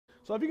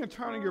So if you can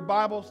turn in your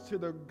Bibles to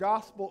the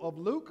Gospel of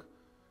Luke,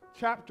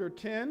 chapter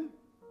 10.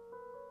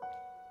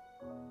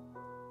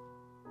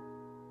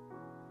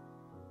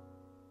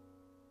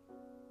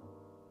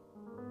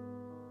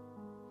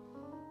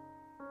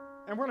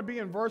 And we're going to be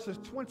in verses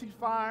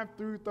 25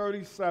 through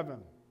 37.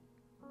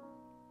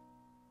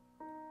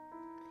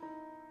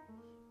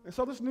 And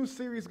so this new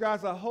series,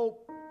 guys, I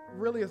hope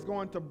really is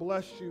going to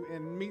bless you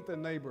and meet the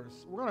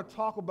neighbors. We're going to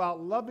talk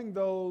about loving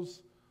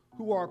those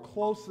who are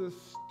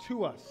closest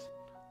to us,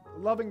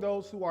 loving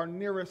those who are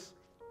nearest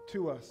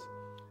to us.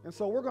 And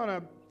so we're going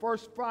to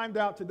first find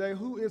out today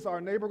who is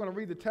our neighbor. We're going to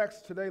read the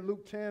text today,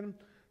 Luke 10,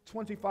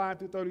 25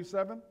 through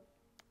 37.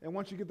 And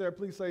once you get there,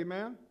 please say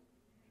amen.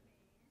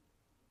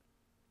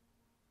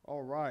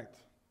 All right.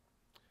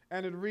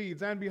 And it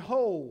reads, "And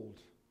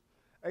behold,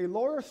 a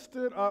lawyer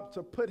stood up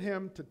to put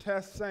him to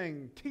test,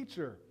 saying,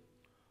 'Teacher,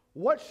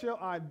 what shall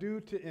I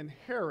do to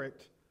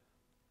inherit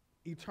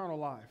eternal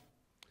life?'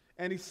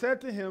 And he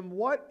said to him,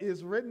 'What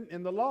is written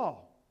in the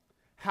law?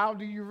 How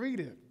do you read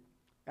it?'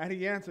 And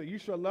he answered, 'You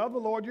shall love the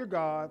Lord your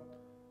God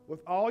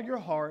with all your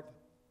heart,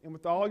 and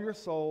with all your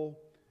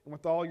soul, and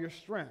with all your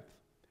strength,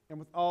 and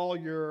with all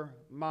your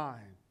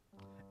mind,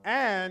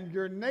 and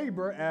your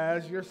neighbor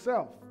as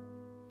yourself.'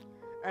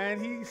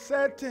 And he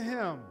said to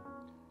him,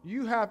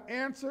 'You have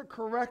answered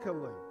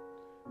correctly.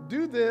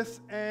 Do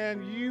this,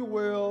 and you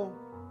will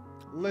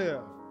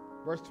live.'"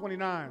 Verse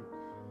 29.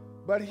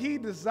 "But he,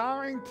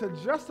 desiring to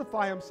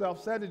justify himself,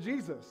 said to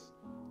Jesus,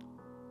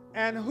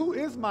 'And who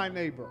is my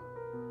neighbor?'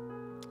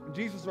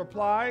 Jesus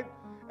replied,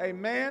 'A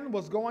man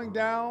was going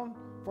down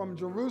from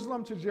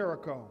Jerusalem to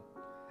Jericho,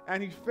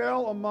 and he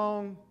fell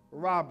among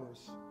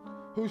robbers,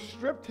 who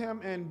stripped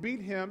him and beat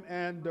him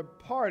and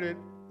departed,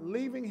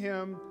 leaving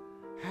him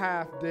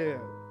half dead.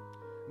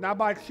 Now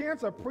by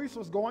chance a priest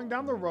was going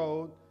down the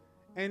road,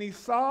 and he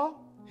saw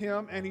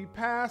him, and he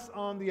passed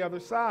on the other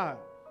side.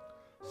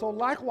 So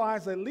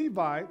likewise a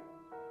Levite,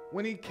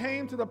 when he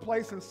came to the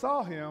place and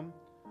saw him,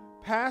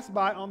 passed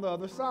by on the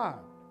other side."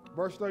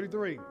 Verse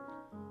 33.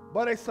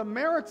 "But a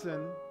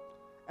Samaritan,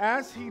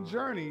 as he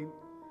journeyed,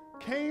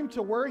 came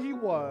to where he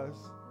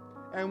was,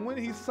 and when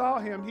he saw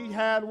him, he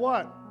had"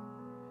 what?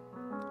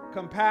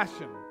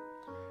 "Compassion.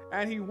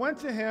 And he went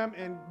to him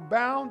and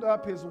bound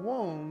up his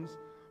wounds,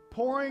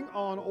 pouring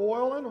on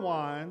oil and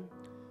wine.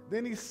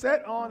 Then he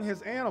set on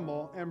his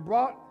animal and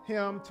brought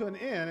him to an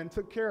inn and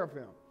took care of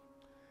him.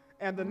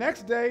 And the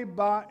next day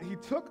he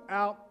took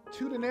out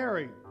 2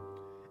 denarii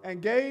and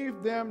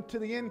gave them to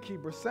the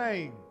innkeeper,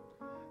 saying,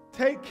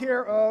 'Take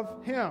care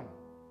of him,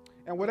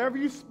 and whatever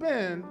you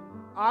spend,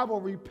 I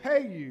will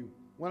repay you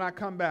when I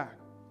come back.'"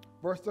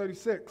 Verse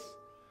 36.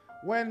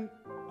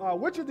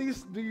 Which of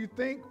these do you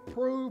think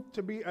proved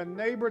to be a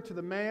neighbor to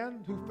the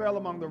man who fell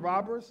among the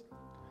robbers?"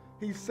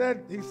 He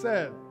said,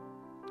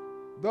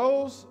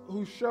 "Those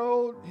who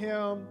showed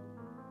him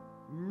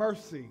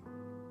mercy."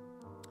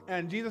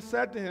 And Jesus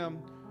said to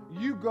him,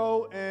 "You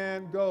go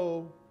and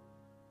go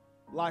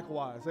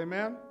likewise."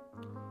 Amen.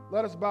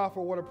 Let us bow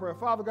for a word of prayer.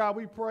 Father God,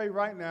 we pray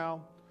right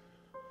now.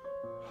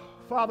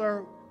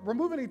 Father,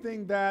 remove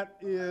anything that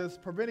is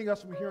preventing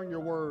us from hearing your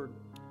word.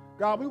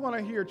 God, we want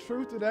to hear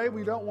truth today.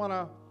 We don't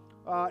want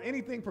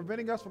anything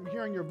preventing us from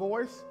hearing your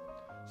voice.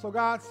 So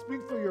God,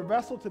 speak through your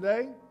vessel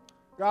today.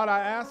 God, I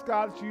ask,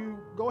 God, that you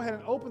go ahead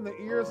and open the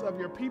ears of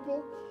your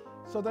people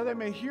so that they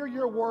may hear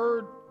your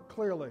word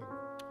clearly.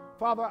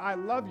 Father, I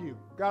love you.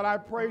 God, I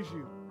praise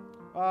you.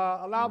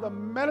 Allow the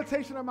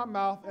meditation of my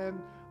mouth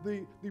and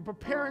the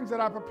preparings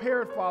that I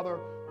prepared, Father,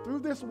 through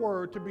this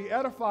word to be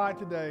edified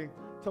today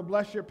to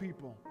bless your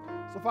people.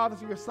 So, Father,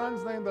 it's in your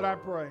Son's name that I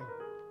pray.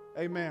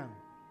 Amen.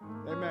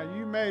 Amen.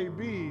 You may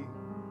be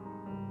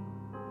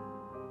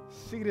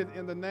seated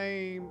in the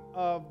name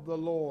of the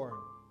Lord.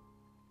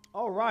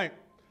 All right.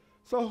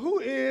 So who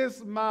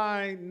is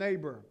my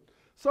neighbor?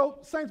 So,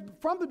 saints,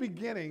 from the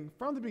beginning,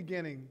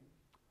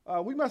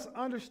 we must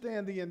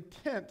understand the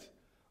intent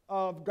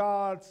of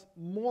God's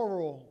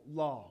moral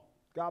law.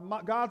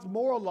 God's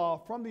moral law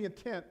from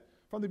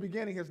the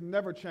beginning has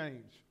never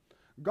changed.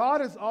 God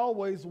has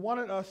always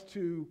wanted us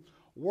to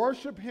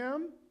worship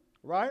him,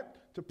 right?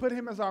 To put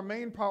him as our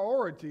main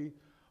priority,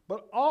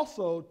 but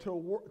also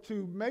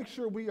to make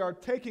sure we are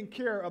taking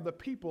care of the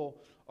people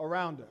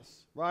around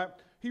us, right?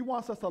 He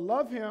wants us to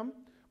love him,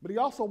 but he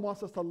also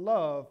wants us to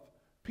love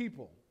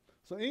people.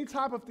 So any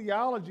type of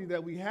theology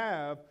that we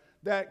have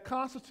that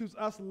constitutes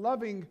us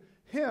loving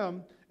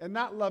him and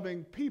not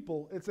loving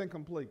people, it's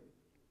incomplete,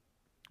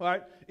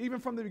 right? Even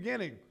from the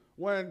beginning,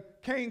 when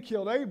Cain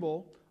killed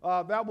Abel,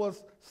 that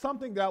was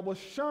something that was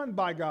shunned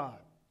by God,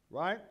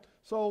 right?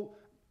 So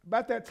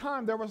at that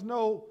time, there was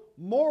no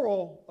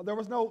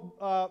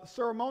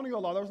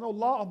ceremonial law, there was no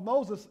law of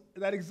Moses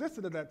that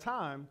existed at that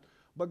time,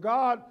 but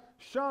God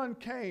shunned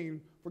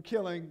Cain for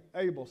killing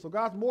Abel. So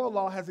God's moral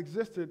law has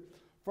existed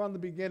from the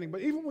beginning.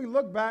 But even when we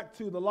look back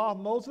to the law of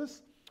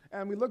Moses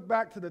and we look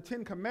back to the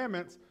 10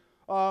 Commandments,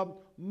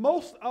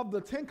 most of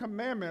the 10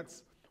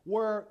 Commandments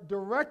were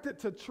directed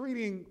to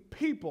treating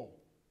people,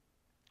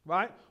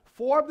 right?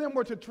 4 of them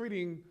were to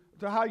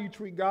how you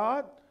treat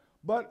God,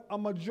 but a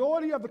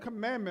majority of the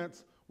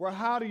commandments were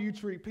how do you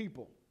treat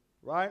people,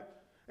 right?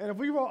 And if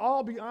we will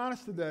all be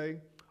honest today,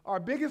 our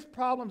biggest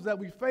problems that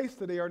we face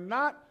today are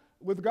not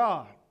with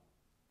God,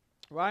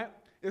 right?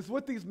 It's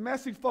with these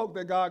messy folk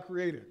that God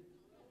created,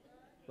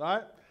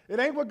 right? It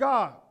ain't with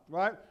God,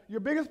 right? Your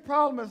biggest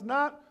problem is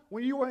not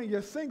when you were in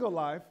your single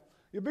life.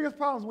 Your biggest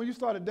problem is when you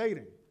started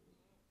dating.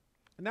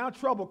 And now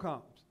trouble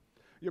comes.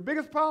 Your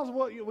biggest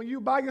problem is when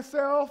you by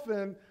yourself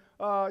and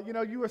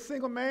you were a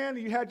single man,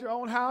 and you had your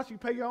own house, you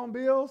pay your own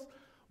bills.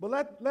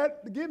 But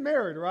get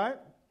married, right?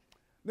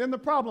 Then the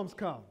problems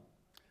come.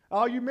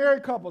 All you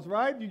married couples,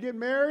 right? You get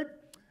married,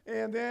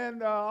 and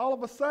then all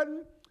of a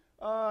sudden,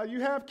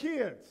 you have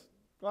kids,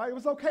 right? It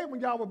was okay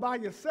when y'all were by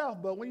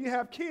yourself, but when you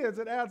have kids,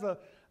 it adds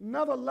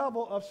another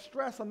level of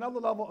stress, another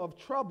level of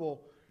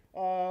trouble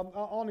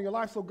on your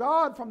life. So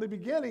God, from the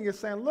beginning, is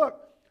saying, look,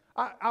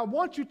 I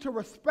want you to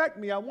respect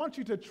me. I want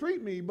you to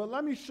treat me, but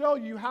let me show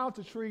you how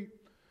to treat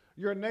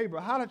your neighbor,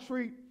 how to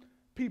treat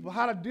people,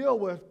 how to deal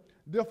with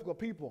difficult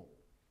people.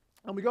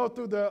 And we go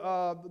through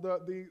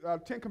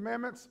the 10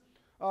 Commandments.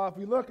 If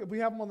we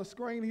have them on the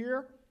screen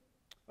here.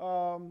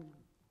 So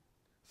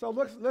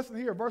listen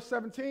here, verse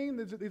 17,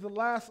 these are the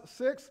last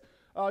 6.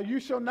 You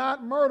shall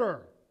not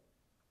murder.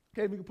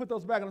 Okay, we can put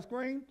those back on the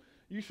screen.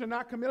 You shall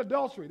not commit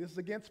adultery. This is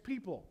against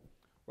people,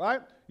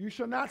 right? You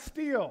shall not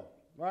steal,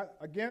 right?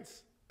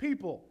 Against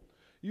people.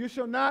 You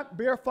shall not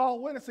bear false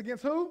witness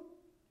against who?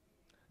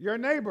 Your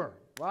neighbor,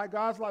 right?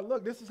 God's like,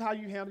 look, this is how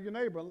you handle your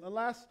neighbor. And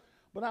last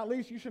but not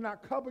least, you should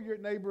not cover your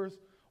neighbor's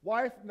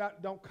wife.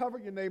 Don't cover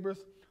your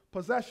neighbor's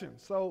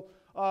possessions. So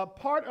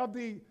part of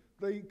the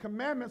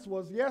commandments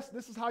was, yes,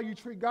 this is how you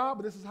treat God,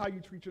 but this is how you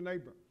treat your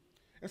neighbor.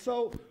 And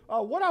so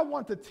what I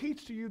want to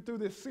teach to you through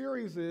this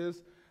series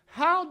is,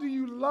 how do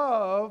you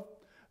love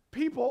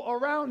people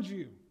around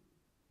you?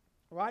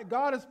 Right?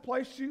 God has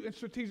placed you in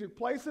strategic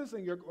places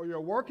in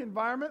your work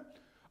environment,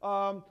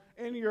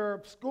 in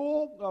your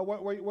school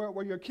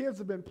where your kids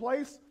have been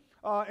placed.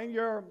 Me and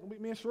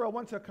Sherelle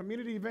went to a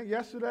community event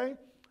yesterday.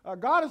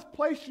 God has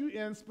placed you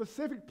in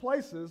specific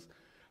places.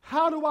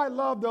 How do I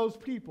love those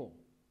people?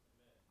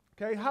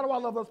 Okay, how do I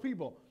love those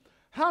people?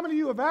 How many of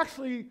you have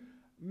actually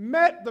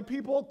met the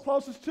people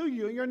closest to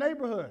you in your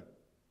neighborhood?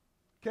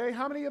 Okay,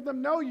 how many of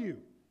them know you?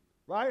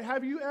 Right?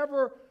 Have you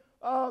ever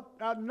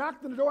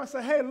knocked on the door and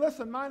said, hey,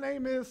 listen, my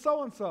name is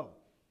so-and-so?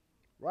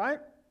 Right?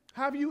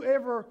 Have you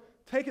ever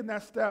taken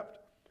that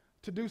step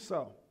to do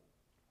so?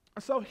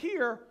 So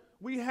here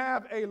we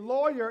have a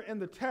lawyer in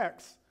the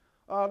text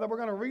that we're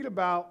going to read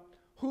about,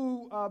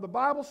 who the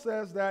Bible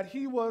says that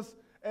he was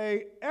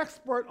an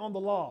expert on the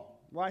law,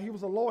 right? He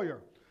was a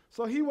lawyer.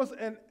 So he was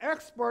an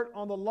expert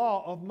on the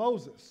law of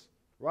Moses,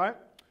 right?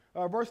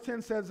 Verse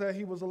 10 says that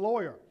he was a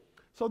lawyer.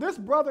 So this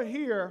brother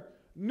here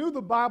knew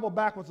the Bible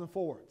backwards and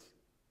forwards,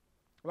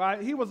 right?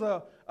 He was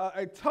a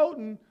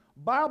toting,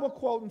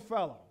 Bible-quoting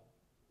fellow,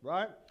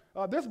 right?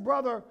 This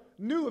brother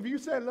knew, if you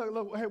said,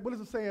 look, hey, what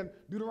does it say in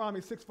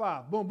Deuteronomy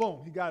 6:5? Boom,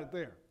 boom, he got it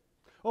there.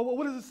 Or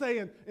what does it say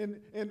in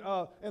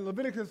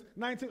Leviticus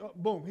 19?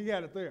 Boom, he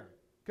had it there.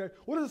 Okay,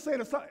 what does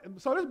it say?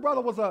 So this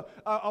brother was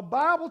a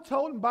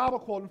Bible-toting,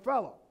 Bible-quoting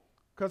fellow,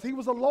 because he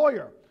was a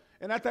lawyer.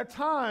 And at that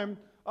time,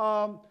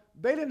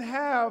 they didn't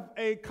have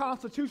a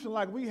constitution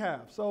like we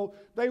have. So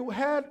they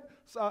had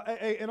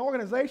an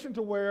organization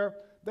to where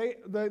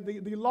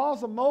the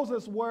laws of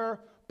Moses were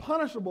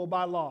punishable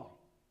by law.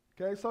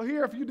 Okay, so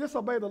here, if you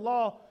disobey the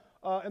law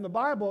in the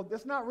Bible,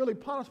 it's not really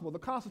punishable. The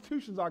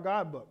Constitution's our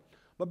guidebook.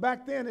 But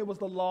back then, it was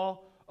the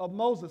law of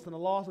Moses and the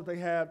laws that they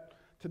had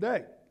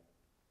today.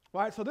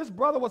 Right? So this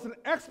brother was an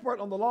expert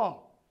on the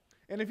law.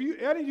 And if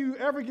any of you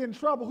ever get in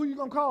trouble, who are you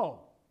going to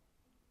call?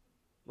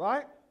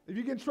 Right? If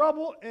you get in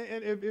trouble,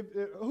 and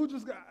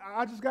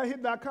I just got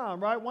hit.com,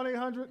 right?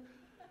 1-800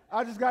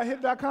 I just got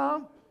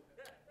hit.com.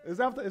 Is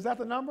that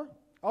the number?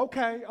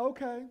 Okay.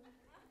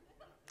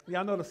 Yeah,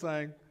 I know the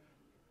saying.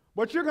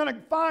 But you're going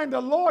to find a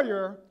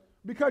lawyer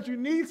because you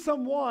need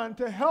someone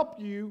to help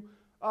you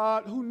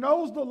who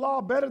knows the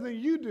law better than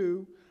you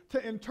do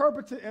to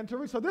interpret it and to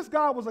read. So this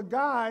guy was a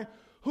guy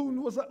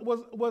who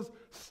was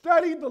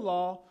studied the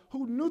law,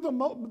 who knew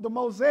the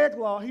Mosaic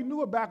law. He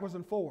knew it backwards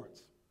and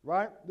forwards,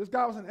 right? This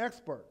guy was an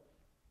expert.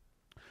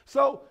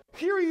 So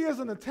here he is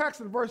in the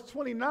text in verse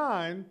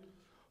 29,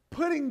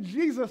 putting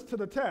Jesus to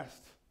the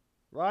test,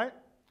 right?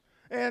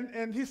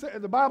 And he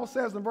said, the Bible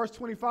says in verse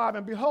 25,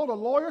 and behold, a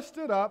lawyer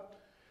stood up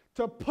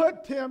to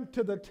put him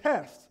to the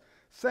test,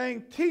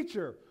 saying,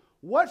 Teacher,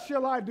 what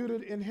shall I do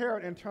to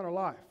inherit eternal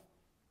life?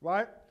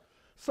 Right?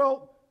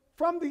 So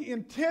from the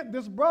intent,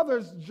 this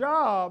brother's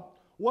job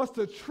was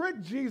to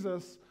trick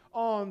Jesus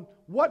on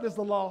what does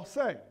the law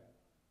say,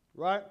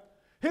 right?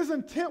 His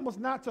intent was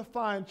not to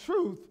find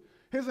truth.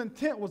 His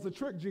intent was to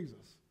trick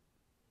Jesus,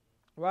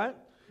 right?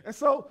 And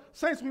so,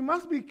 saints, we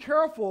must be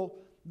careful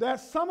that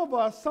some of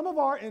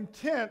our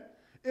intent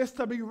is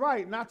to be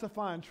right, not to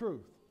find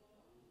truth.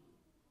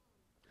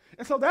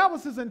 And so that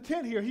was his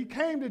intent here. He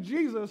came to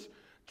Jesus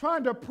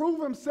trying to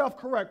prove himself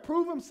correct,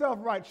 prove himself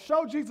right,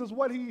 show Jesus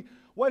what he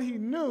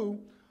knew,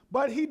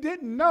 but he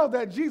didn't know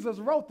that Jesus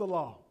wrote the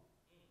law.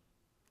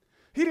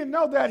 He didn't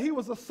know that he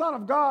was the Son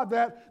of God,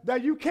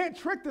 that you can't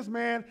trick this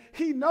man.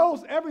 He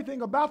knows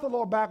everything about the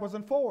Lord backwards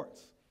and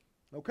forwards.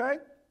 Okay?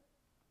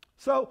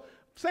 So,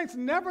 saints,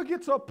 never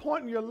get to a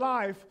point in your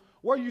life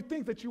where you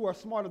think that you are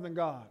smarter than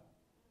God.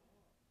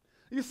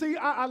 You see,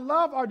 I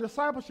love our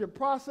discipleship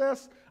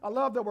process. I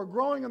love that we're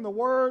growing in the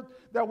Word,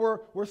 that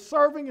we're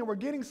serving and we're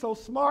getting so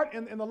smart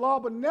in the law,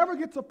 but never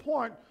get to a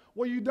point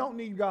where you don't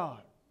need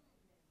God.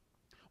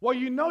 Where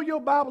you know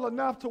your Bible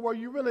enough to where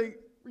you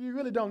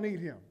really don't need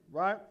Him,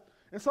 right?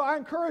 And so I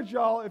encourage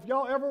y'all, if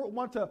y'all ever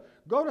want to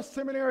go to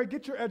seminary,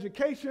 get your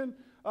education,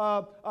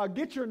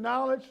 get your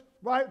knowledge,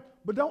 right?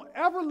 But don't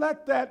ever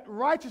let that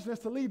righteousness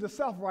to lead to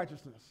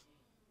self-righteousness.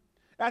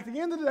 At the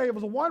end of the day, it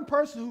was one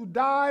person who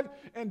died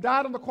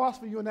on the cross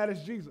for you, and that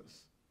is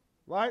Jesus,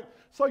 right?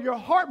 So your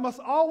heart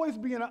must always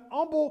be in an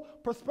humble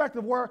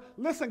perspective where,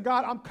 listen,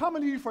 God, I'm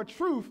coming to you for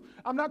truth.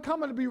 I'm not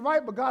coming to be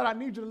right, but God, I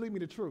need you to lead me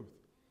to truth.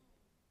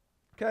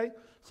 Okay?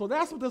 So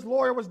that's what this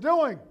lawyer was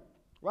doing,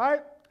 right?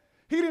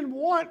 He didn't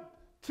want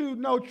to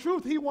know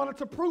truth. He wanted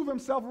to prove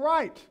himself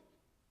right.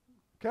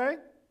 Okay?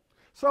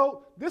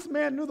 So this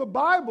man knew the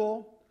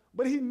Bible,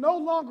 but he no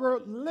longer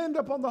leaned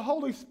upon the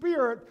Holy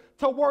Spirit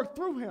to work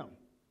through him.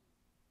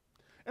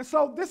 And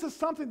so this is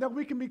something that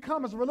we can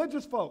become as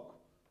religious folk,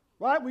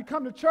 right? We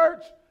come to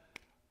church.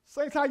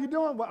 Saints, how you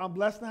doing? Well, I'm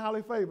blessed and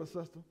highly favored,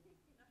 sister,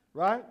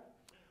 right?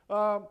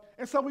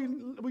 And so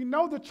we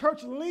know the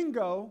church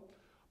lingo,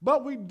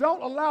 but we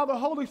don't allow the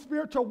Holy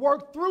Spirit to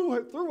work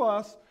through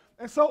us.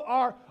 And so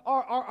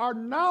our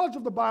knowledge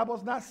of the Bible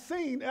is not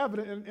seen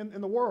evident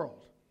in the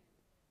world.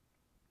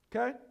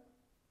 Okay?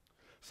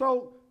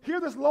 So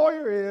here this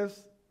lawyer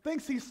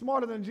thinks he's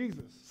smarter than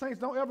Jesus. Saints,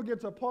 don't ever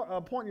get to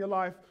a point in your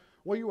life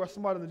where you are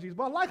smarter than Jesus.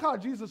 But I like how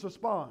Jesus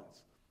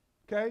responds.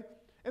 Okay?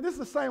 And this is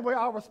the same way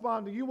I'll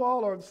respond to you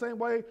all, or the same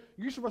way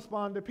you should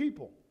respond to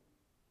people.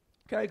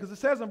 Okay? Because it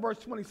says in verse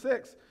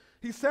 26,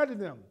 he said to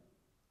them,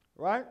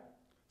 right?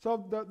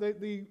 So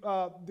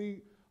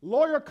the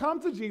lawyer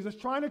comes to Jesus,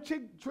 trying to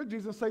trick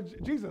Jesus and say,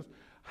 Jesus,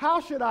 how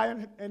should I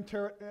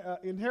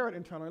inherit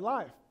eternal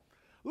life?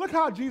 Look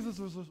how Jesus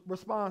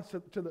responds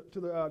to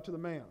the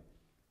man.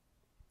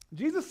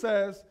 Jesus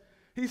says,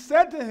 he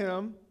said to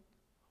him,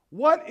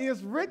 what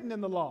is written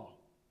in the law?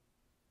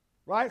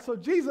 Right? So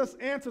Jesus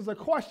answers a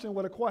question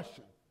with a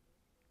question.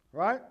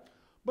 Right?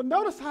 But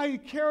notice how he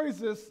carries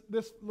this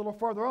a little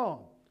further on.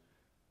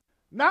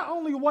 Not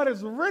only what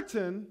is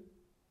written,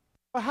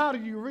 but how do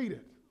you read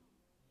it?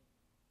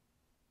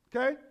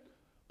 Okay?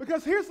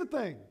 Because here's the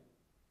thing.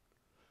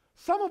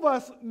 Some of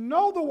us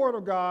know the Word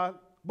of God,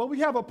 but we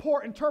have a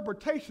poor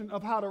interpretation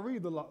of how to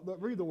read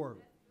the Word.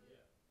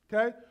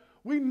 Okay?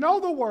 We know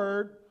the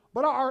Word,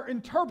 but our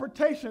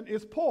interpretation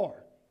is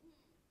poor.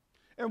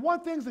 And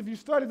one thing is, if you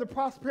study the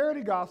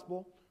prosperity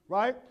gospel,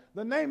 right,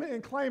 the name it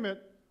and claim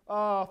it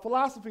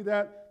philosophy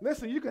that,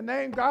 listen, you can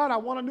name God, I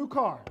want a new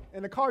car,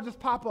 and the car just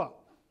pop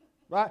up,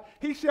 right?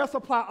 He shall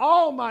supply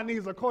all my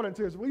needs according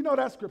to his. We know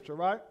that scripture,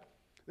 right?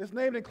 This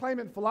name and claim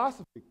it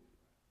philosophy,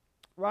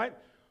 right?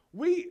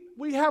 We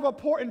have a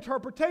poor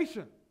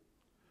interpretation.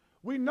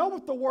 We know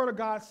what the Word of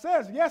God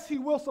says. Yes, he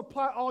will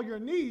supply all your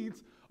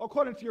needs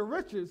according to your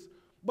riches,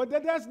 but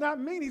that does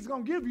not mean he's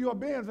going to give you a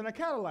Benz and a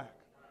Cadillac.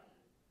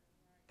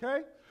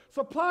 Okay?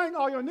 Supplying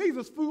all your needs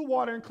is food,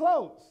 water, and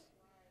clothes.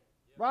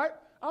 Right?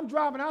 I'm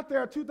driving out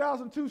there a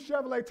 2002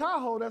 Chevrolet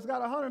Tahoe that's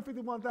got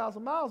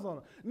 151,000 miles on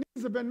it.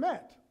 Needs have been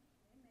met.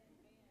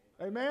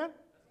 Amen?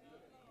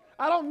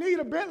 I don't need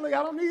a Bentley.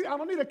 I don't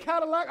need a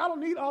Cadillac. I don't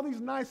need all these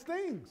nice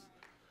things.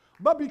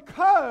 But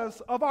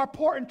because of our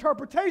poor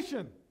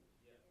interpretation,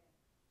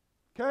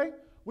 okay?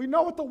 We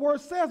know what the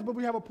Word says, but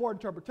we have a poor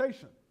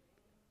interpretation.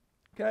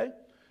 Okay?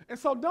 And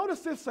so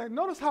notice this, saint.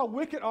 Notice how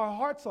wicked our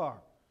hearts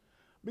are.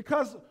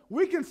 Because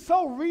we can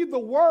so read the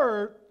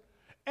Word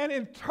and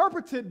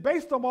interpret it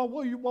based on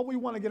what we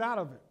want to get out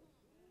of it.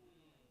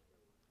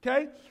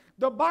 Okay?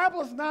 The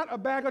Bible is not a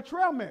bag of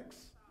trail mix.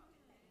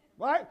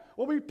 Right?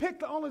 Well, we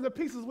pick only the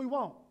pieces we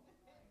want.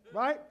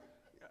 Right?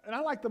 And I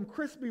like them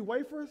crispy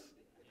wafers.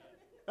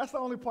 That's the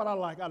only part I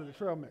like out of the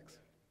trail mix.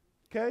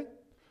 Okay?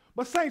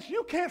 But saints,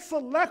 you can't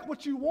select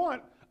what you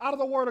want out of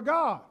the Word of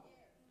God.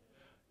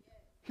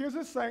 Here's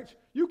this, saints.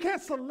 You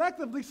can't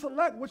selectively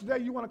select which day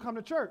you want to come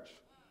to church.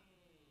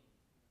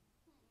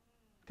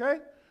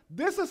 Okay?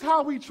 This is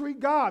how we treat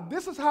God.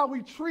 This is how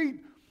we treat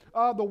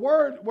the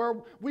Word,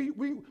 where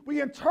we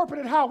interpret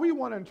it how we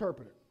want to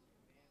interpret it.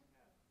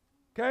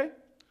 Okay?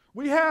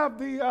 We have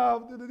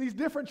these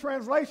different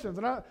translations,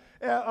 and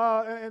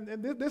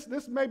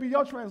this may be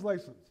your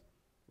translations,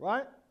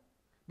 right?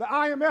 The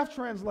IMF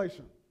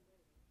translation.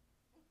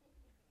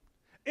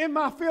 In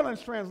My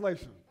Feelings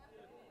translation.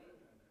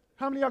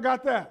 How many of y'all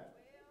got that?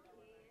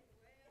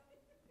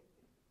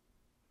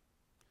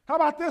 How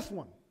about this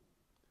one?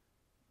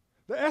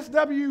 The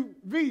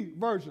SWV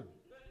version.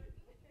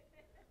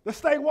 The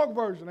Stay Woke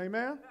version,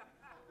 amen?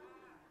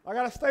 I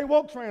got a Stay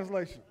Woke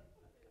translation.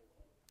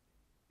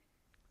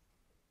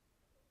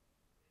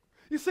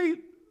 You see,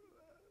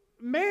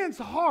 man's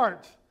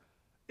heart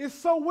is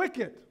so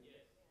wicked.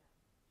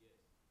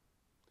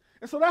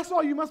 And so that's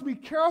why you must be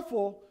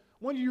careful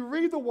when you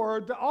read the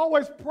word to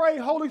always pray,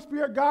 Holy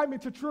Spirit, guide me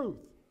to truth.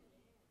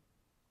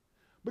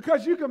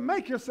 Because you can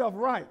make yourself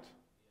right.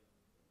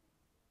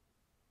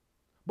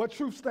 But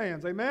truth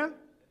stands. Amen? Amen.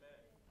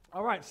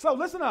 All right, so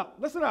listen up.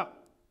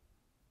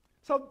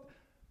 So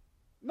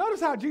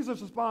notice how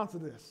Jesus responds to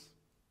this.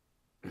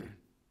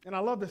 And I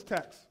love this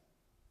text.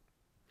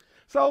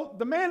 So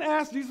the man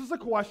asks Jesus a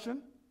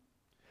question.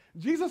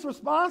 Jesus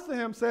responds to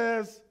him,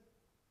 says,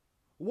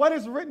 what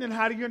is written and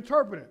how do you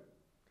interpret it?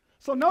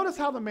 So notice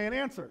how the man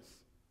answers,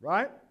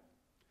 right?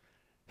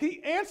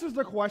 He answers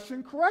the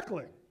question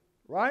correctly,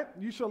 right?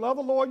 You shall love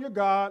the Lord your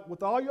God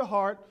with all your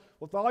heart,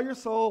 with all your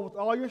soul, with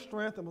all your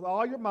strength, and with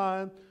all your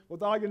mind,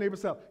 with all your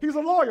neighbor's help. He's a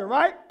lawyer,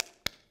 right?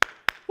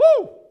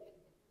 Woo!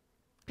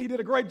 He did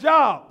a great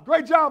job.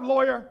 Great job,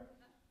 lawyer.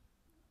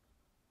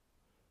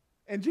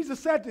 And Jesus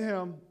said to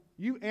him,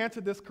 you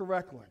answered this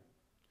correctly.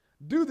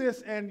 Do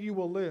this and you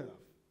will live.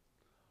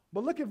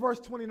 But look at verse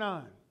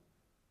 29,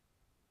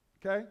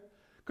 okay?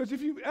 Because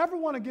if you ever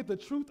want to get the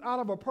truth out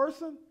of a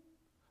person,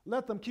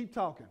 let them keep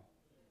talking,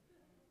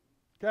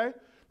 okay?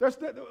 There's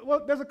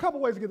a couple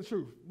ways to get the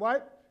truth,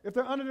 right? If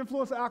they're under the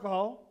influence of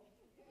alcohol,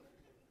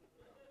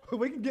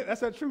 we can get,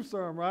 that's that truth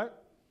serum, right?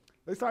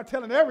 They start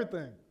telling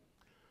everything.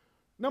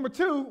 Number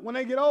two, when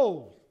they get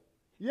old.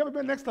 You ever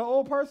been next to an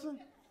old person?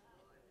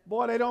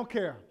 Boy, they don't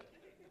care.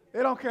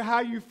 They don't care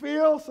how you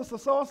feel. Sister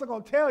so-and-so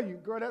going to tell you,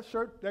 girl, that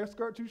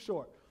skirt too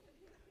short.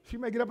 She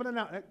may get up in and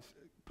out.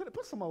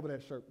 Put some over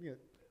that shirt. Yeah.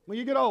 When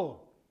you get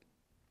old,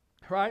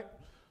 right?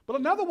 But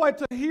another way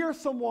to hear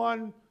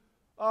someone,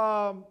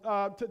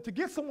 to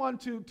get someone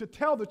to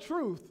tell the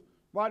truth,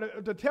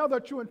 right, to tell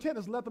their true intent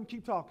is let them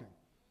keep talking,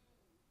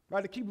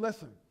 right, to keep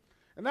listening.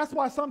 And that's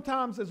why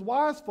sometimes as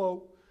wise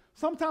folk,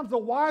 sometimes the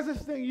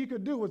wisest thing you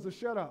could do is to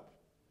shut up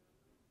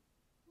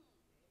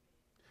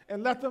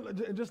and let them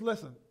just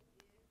listen.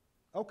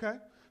 Okay.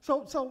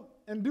 So,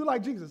 and do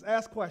like Jesus,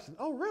 ask questions.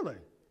 Oh, really?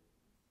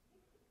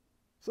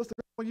 Sister,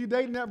 when you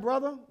dating that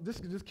brother,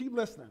 just keep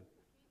listening,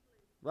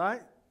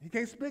 right? He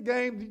can't spit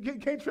game. He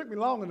can't trick me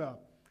long enough.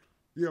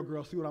 Yeah,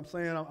 girl, see what I'm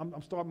saying?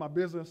 I'm starting my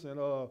business, and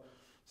so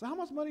how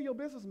much money your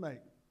business make?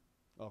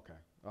 Okay,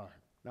 all right.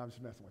 Now I'm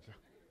just messing with you.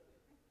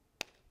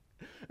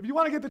 If you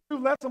want to get the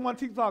truth, let someone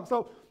keep talking.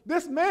 So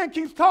this man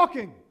keeps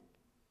talking,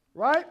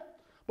 right?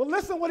 But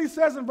listen what he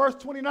says in verse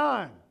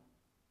 29.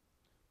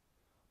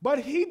 But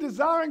he,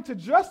 desiring to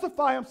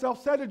justify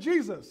himself, said to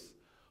Jesus,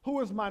 who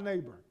is my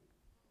neighbor?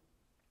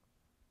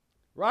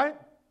 Right?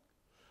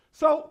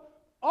 So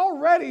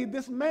already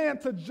this man,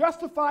 to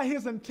justify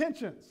his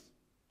intentions,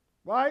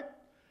 right?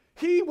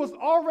 He was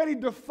already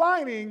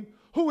defining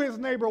who his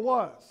neighbor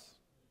was.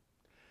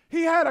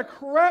 He had a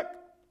correct,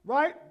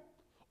 right,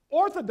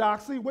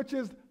 orthodoxy, which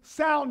is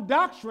sound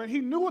doctrine. He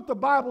knew what the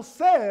Bible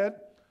said,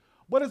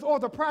 but his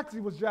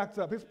orthopraxy was jacked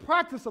up. His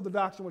practice of the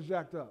doctrine was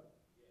jacked up.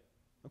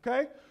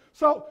 Okay?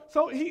 So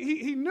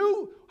he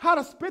knew how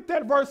to spit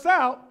that verse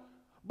out,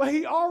 but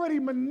he already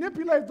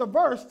manipulated the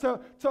verse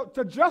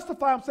to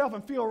justify himself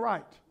and feel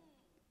right.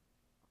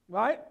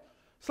 Right?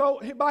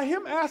 So by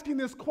him asking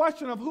this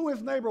question of who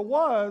his neighbor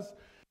was,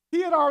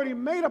 he had already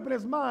made up in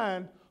his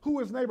mind who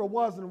his neighbor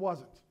was and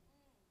wasn't.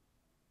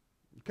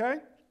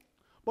 Okay?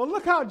 But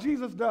look how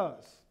Jesus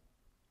does.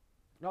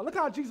 Now look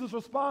how Jesus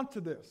responds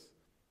to this.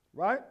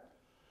 Right?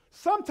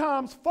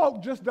 Sometimes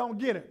folk just don't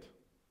get it.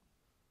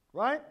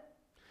 Right?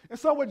 And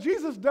so what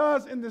Jesus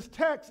does in this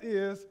text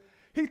is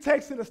he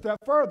takes it a step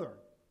further.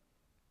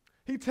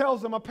 He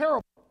tells them a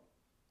parable,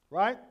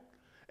 right?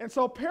 And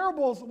so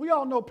parables, we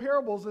all know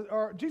parables,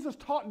 or Jesus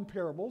taught in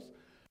parables,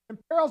 and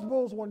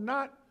parables were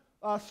not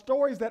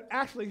stories that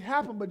actually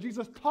happened, but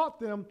Jesus taught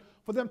them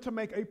for them to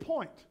make a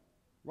point,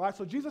 right?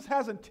 So Jesus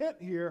has intent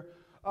here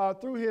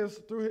through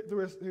his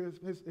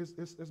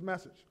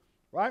message,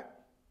 right?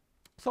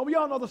 So we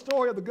all know the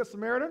story of the Good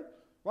Samaritan,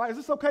 right? Is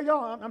this okay,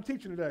 y'all? I'm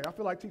teaching today. I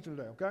feel like teaching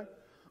today, okay?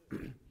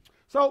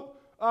 So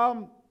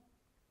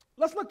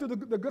let's look through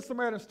the Good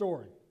Samaritan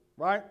story,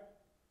 right?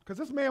 Because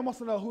this man wants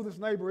to know who this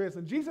neighbor is.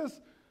 And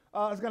Jesus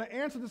is going to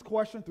answer this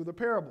question through the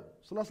parable.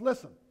 So let's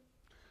listen.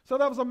 So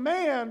there was a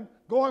man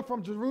going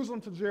from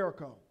Jerusalem to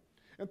Jericho.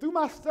 And through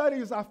my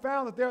studies, I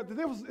found that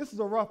this is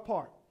a rough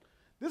part.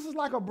 This is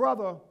like a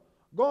brother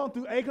going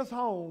through Acres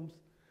Homes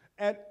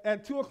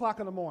at 2 o'clock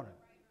in the morning,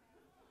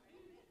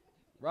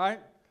 right?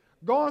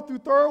 Going through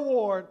 3rd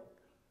Ward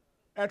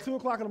at 2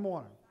 o'clock in the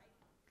morning.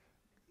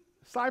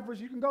 Cypress,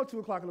 you can go 2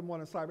 o'clock in the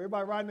morning, Cypress.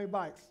 Everybody riding their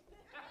bikes.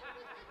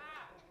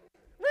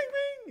 Ring,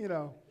 ring, you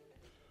know.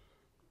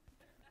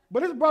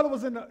 But his brother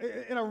was in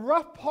a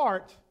rough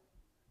part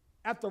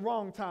at the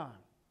wrong time,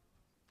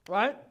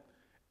 right?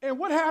 And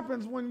what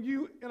happens when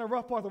you in a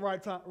rough part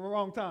at the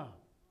wrong time?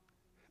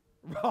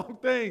 Wrong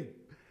thing.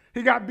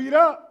 He got beat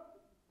up.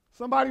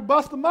 Somebody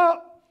bust him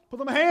up, put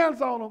some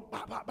hands on him,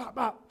 bop, bop, bop,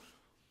 bop,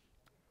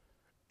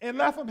 and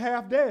left him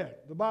half dead.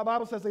 The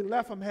Bible says they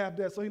left him half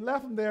dead. So he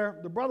left him there.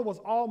 The brother was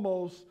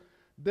almost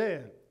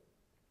dead.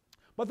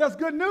 But that's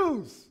good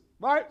news,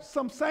 right?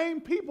 Some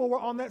same people were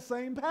on that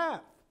same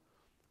path,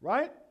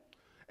 right?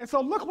 And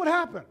so look what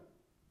happened.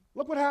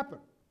 Look what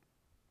happened,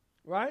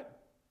 right?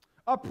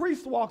 A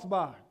priest walks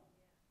by,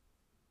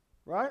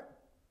 right?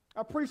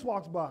 A priest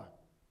walks by.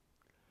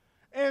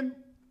 And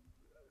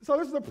so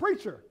this is a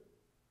preacher,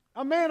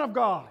 a man of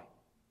God.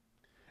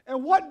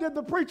 And what did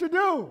the preacher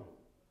do?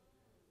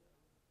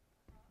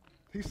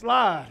 He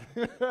slide.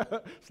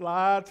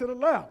 Slide to the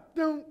left.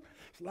 Doom.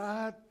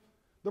 Slide.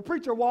 The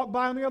preacher walked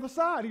by on the other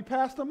side. He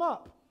passed him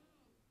up.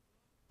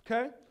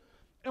 Okay?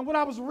 And what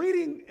I was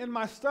reading in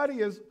my study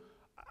is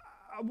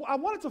I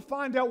wanted to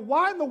find out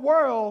why in the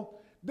world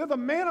did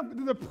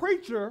the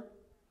preacher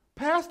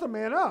pass the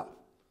man up?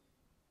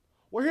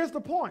 Well, here's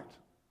the point.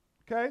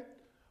 Okay?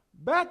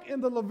 Back in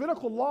the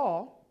Levitical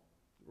law,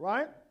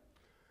 right?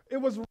 It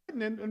was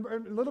written in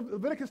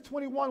Leviticus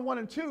 21, 1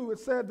 and 2, it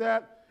said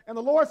that, and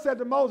the Lord said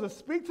to Moses,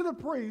 speak to the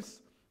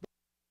priests,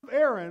 the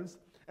Aaron's,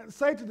 and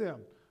say to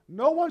them,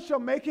 no one shall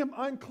make him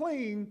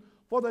unclean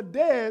for the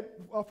dead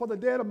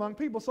among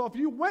people. So if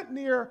you went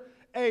near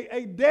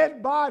a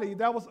dead body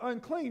that was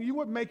unclean, you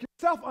would make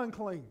yourself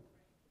unclean.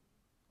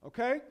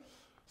 Okay?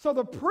 So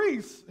the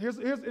priests, here's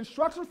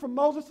instructions from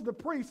Moses to the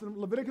priests in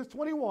Leviticus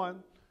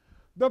 21.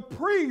 The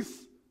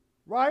priests,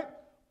 right,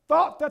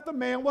 thought that the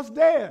man was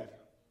dead.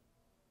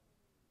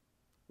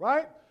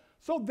 Right?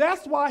 So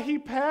that's why he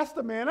passed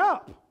the man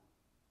up.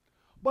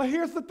 But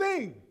here's the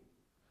thing.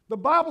 The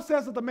Bible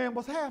says that the man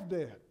was half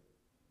dead.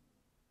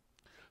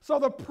 So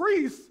the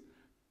priest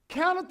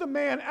counted the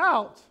man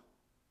out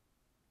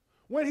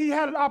when he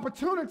had an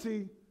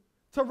opportunity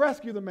to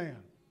rescue the man.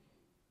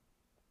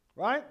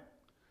 Right?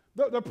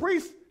 The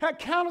priest had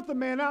counted the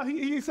man out.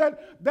 He said,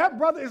 that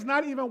brother is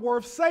not even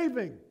worth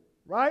saving.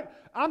 Right?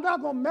 I'm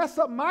not going to mess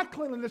up my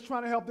cleanliness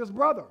trying to help this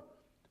brother.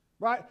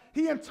 Right?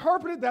 He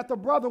interpreted that the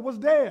brother was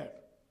dead.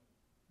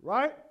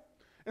 Right?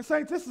 And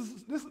saints,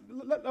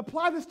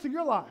 apply this to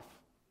your life.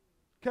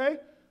 Okay?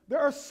 There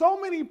are so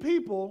many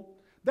people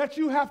that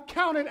you have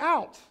counted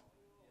out,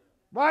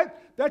 right?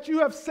 That you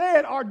have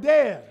said are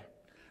dead,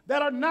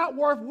 that are not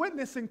worth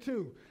witnessing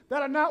to,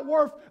 that are not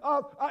worth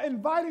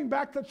inviting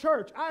back to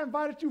church. I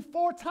invited you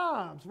 4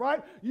 times,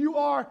 right? You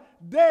are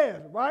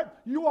dead, right?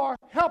 You are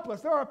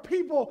helpless. There are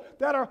people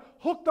that are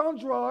hooked on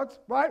drugs,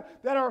 right?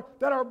 That are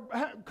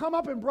come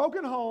up in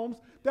broken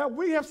homes that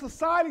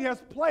society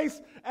has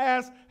placed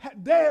as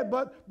dead,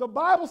 but the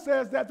Bible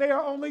says that they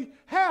are only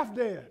half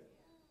dead,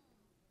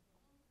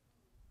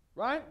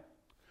 right?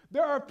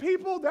 There are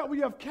people that we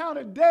have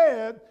counted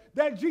dead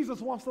that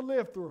Jesus wants to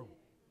live through.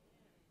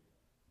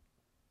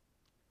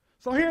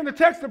 So here in the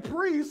text, the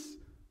priest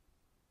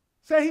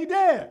said he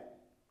dead.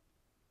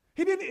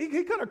 He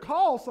could have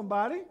called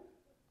somebody,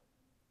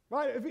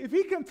 right? If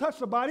he couldn't touch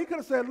somebody, he could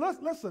have said,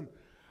 listen,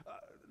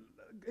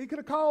 he could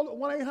have called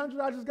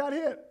 1-800, I just got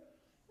hit.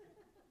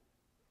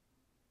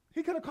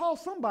 He could have called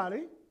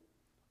somebody,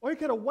 or he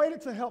could have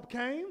waited till help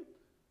came,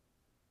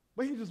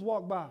 but he just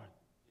walked by.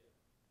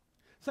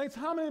 Saints,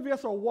 how many of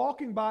us are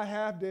walking by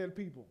half-dead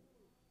people?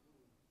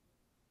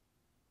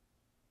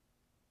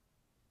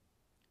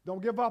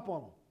 Don't give up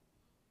on them.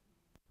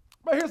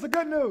 But here's the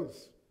good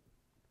news.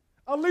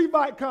 A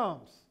Levite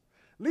comes.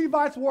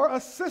 Levites were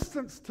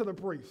assistants to the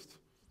priest,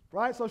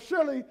 right? So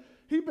surely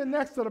he's been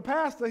next to the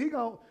pastor. He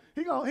gonna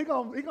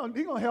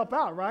help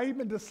out, right? He's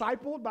been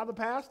discipled by the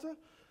pastor.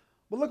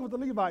 But look what the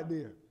Levite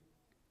did.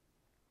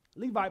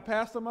 Levite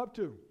passed him up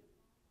too.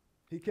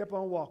 He kept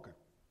on walking.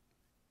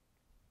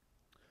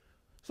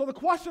 So the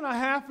question I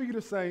have for you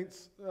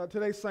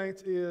today,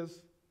 saints,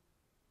 is,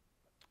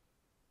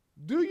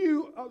 do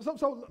you,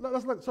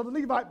 let's look. So the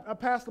Levite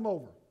passed him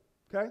over,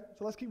 okay?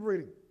 So let's keep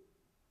reading.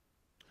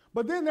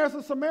 But then there's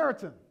a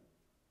Samaritan,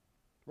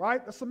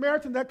 right? A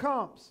Samaritan that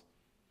comes.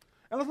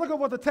 And let's look at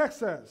what the text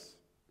says,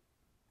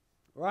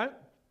 right?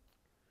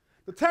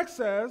 The text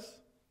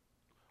says,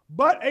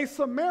 but a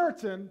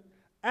Samaritan,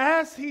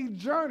 as he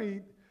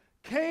journeyed,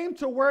 came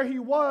to where he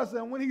was,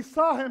 and when he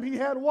saw him, he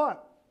had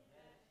what?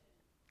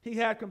 He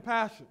had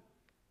compassion,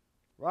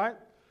 right?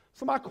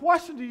 So my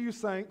question to you,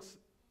 saints,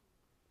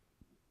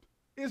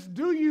 is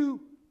do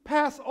you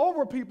pass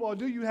over people or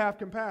do you have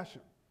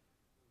compassion?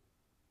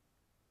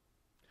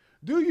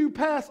 Do you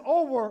pass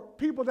over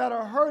people that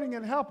are hurting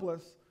and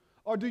helpless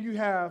or do you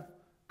have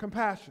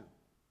compassion?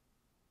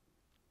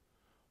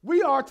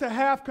 We are to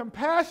have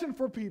compassion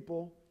for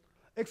people,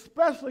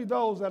 especially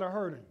those that are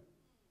hurting.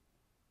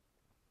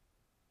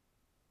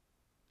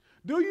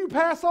 Do you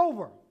pass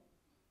over?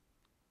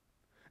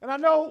 And I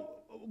know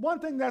one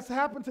thing that's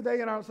happened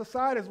today in our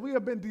society is we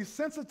have been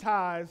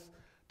desensitized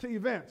to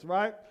events,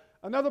 right?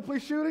 Another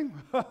police shooting?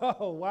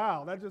 Oh,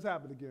 wow, that just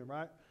happened again,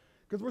 right?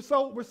 Because we're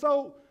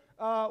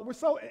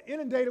so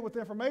inundated with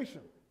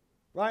information,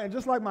 right? And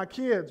just like my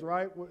kids,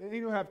 right? Any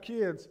who have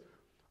kids,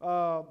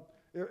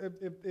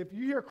 if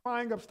you hear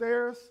crying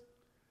upstairs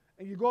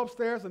and you go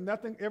upstairs and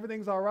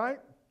everything's all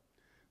right,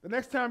 the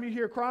next time you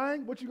hear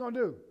crying, what you gonna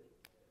do?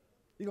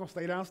 You're gonna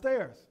stay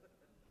downstairs.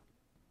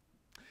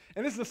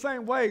 And it's the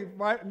same way,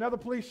 right? Another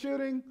police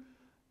shooting,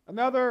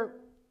 another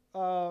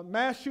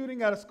mass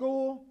shooting at a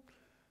school.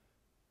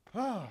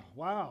 Oh,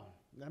 wow.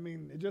 I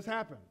mean, it just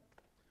happened.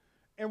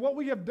 And what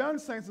we have done,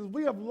 saints, is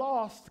we have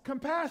lost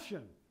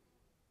compassion.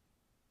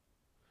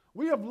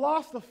 We have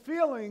lost the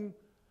feeling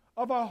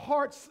of our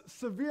hearts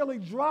severely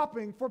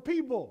dropping for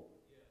people.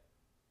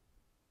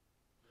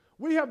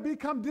 We have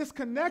become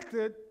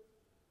disconnected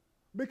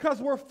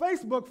because we're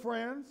Facebook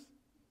friends,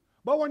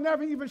 but we're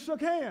never even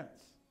shook hands.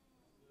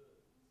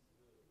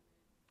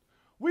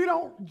 We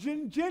don't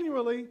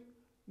genuinely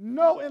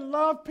know and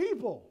love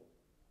people.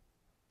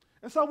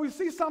 And so we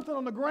see something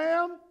on the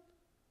gram,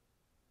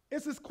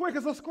 it's as quick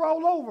as a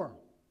scroll over.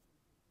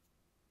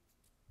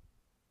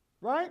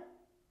 Right?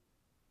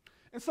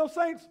 And so,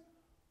 saints,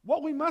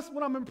 what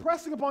I'm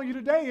impressing upon you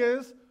today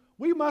is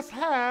we must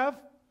have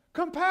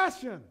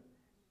compassion,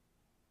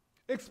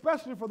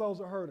 especially for those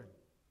that are hurting.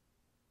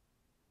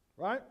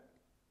 Right?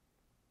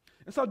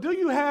 And so, do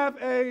you have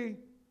a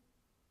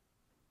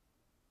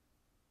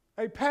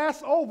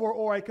pass over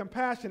or a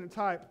compassionate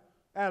type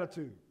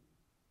attitude?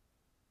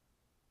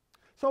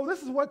 So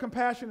this is what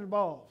compassion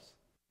involves.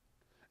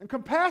 And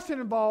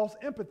compassion involves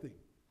empathy.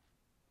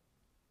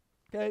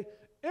 Okay?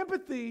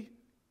 Empathy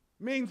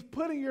means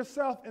putting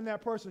yourself in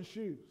that person's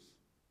shoes.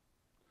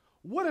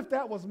 What if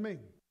that was me?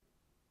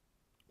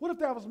 What if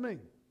that was me?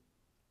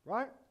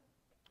 Right?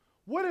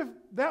 What if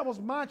that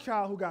was my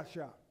child who got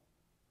shot?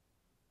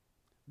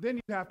 Then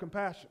you have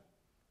compassion.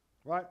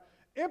 Right?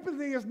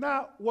 Empathy is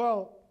not,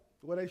 well,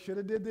 they should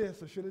have did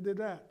this or should have did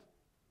that.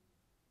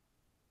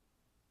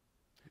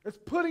 It's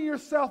putting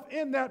yourself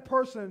in that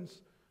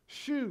person's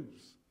shoes,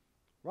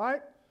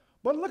 right?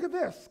 But look at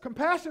this.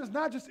 Compassion is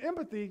not just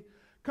empathy.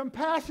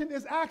 Compassion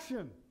is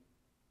action,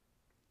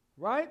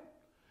 right?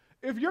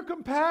 If your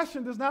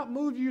compassion does not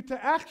move you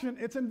to action,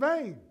 it's in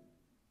vain,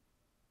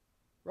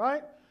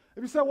 right?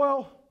 If you say,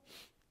 well,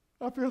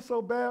 I feel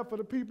so bad for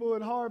the people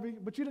in Harvey,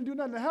 but you didn't do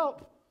nothing to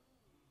help.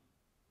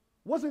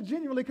 Was it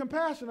genuinely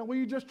compassion, or were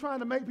you just trying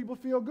to make people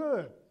feel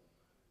good?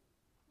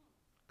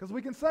 Because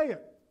we can say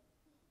it.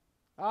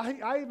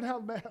 I even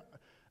have,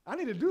 I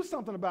need to do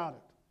something about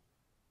it,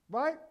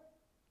 right?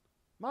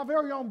 My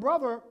very own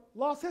brother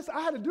lost his,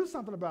 I had to do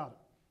something about it.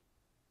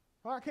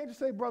 All right, I can't just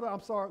say, brother,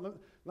 I'm sorry,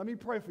 let me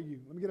pray for you.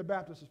 Let me get a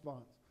Baptist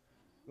response.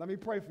 Let me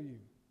pray for you.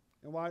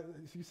 And why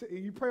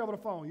you pray over the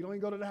phone. You don't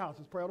even go to the house,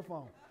 just pray over the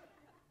phone.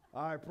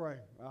 All right, pray.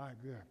 All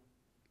right, good.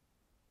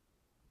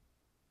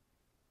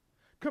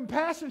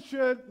 Compassion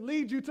should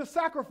lead you to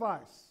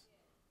sacrifice.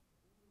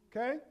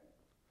 Okay?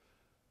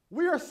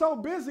 We are so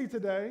busy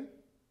today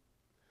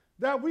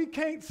that we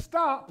can't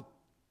stop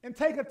and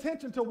take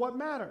attention to what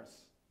matters.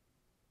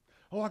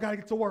 Oh, I got to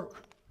get to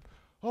work.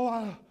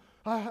 Oh,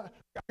 I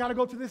got to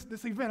go to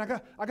this event.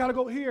 I got to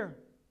go here.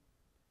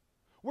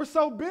 We're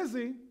so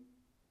busy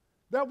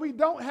that we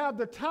don't have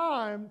the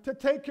time to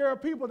take care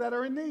of people that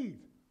are in need.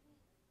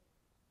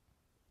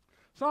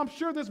 So I'm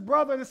sure this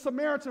brother, this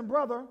Samaritan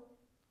brother,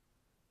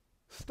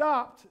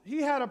 stopped.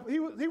 He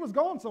was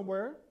going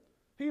somewhere.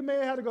 He may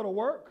have had to go to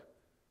work.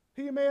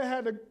 He may have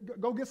had to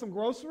go get some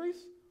groceries.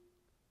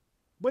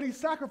 But he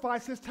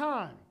sacrificed his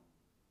time,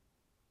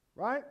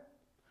 right?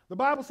 The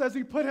Bible says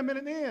he put him in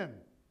an inn.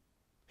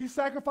 He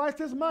sacrificed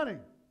his money,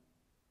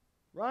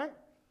 right?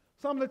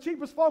 Some of the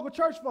cheapest folk are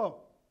church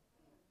folk,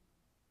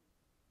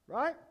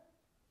 right?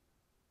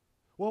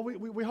 Well,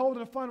 we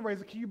holding a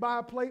fundraiser. Can you buy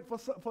a plate for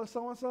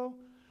so-and-so?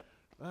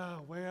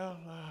 The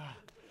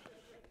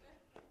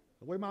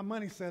way my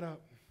money's set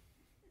up.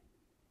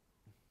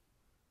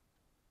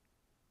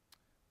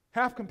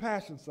 Have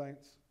compassion,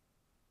 saints.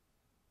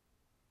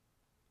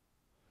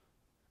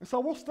 And so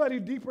we'll study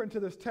deeper into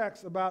this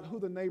text about who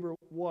the neighbor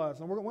was.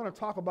 And we're going to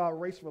talk about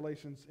race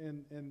relations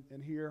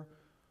in here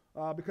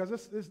because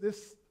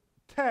this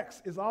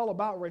text is all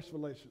about race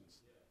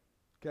relations.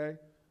 Okay?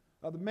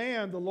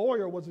 The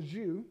lawyer, was a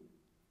Jew.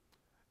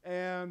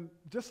 And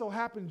just so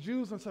happened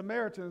Jews and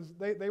Samaritans,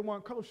 they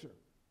weren't kosher.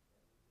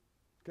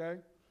 Okay?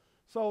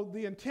 So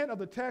the intent of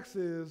the text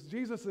is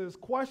Jesus is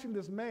questioning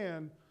this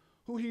man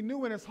who he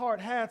knew in his heart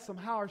had some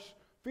harsh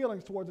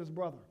feelings towards his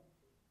brother.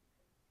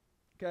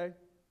 Okay?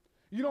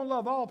 You don't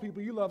love all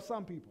people, you love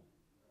some people.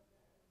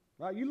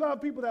 Right? You love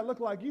people that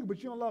look like you,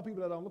 but you don't love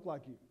people that don't look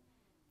like you.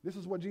 This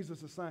is what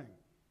Jesus is saying.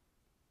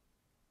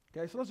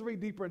 Okay, so let's read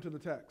deeper into the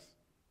text.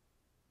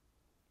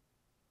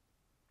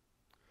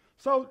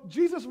 So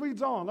Jesus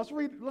reads on. Let's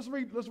read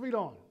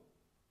on.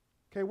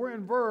 Okay, we're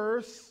in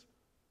verse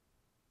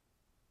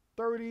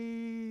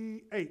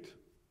 38.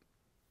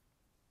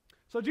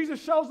 So Jesus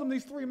shows them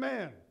these three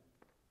men,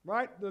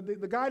 right?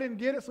 The guy didn't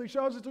get it, so he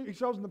shows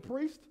them the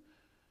priest.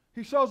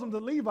 He shows them the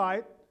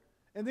Levite,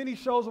 and then he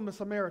shows them the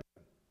Samaritan.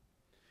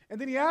 And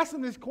then he asks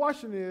them this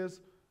question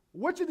is,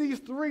 which of these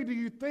three do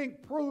you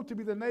think proved to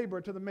be the neighbor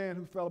to the man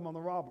who fell among the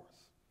robbers?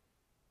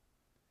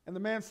 And the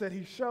man said,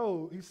 he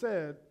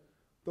said,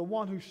 the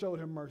one who showed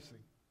him mercy.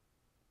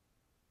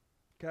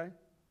 Okay?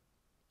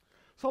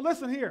 So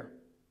listen here.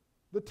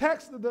 The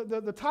text,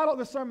 the title of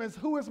the sermon is,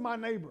 Who is my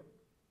neighbor?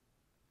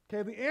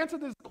 Okay, the answer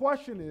to this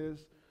question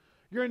is,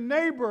 your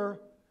neighbor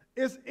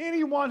is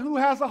anyone who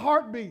has a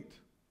heartbeat.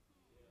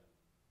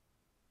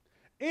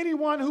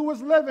 Anyone who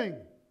is living.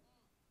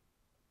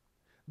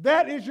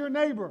 That is your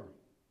neighbor.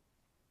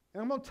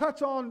 And I'm going to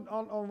touch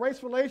on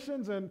race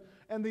relations and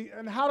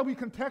how do we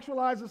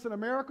contextualize this in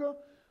America.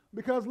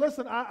 Because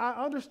listen,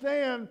 I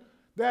understand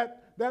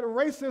that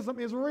racism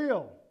is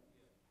real.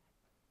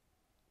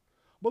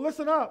 But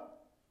listen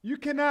up. You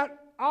cannot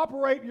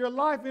operate your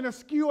life in a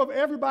skew of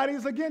everybody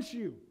is against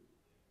you.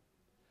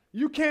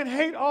 You can't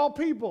hate all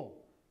people,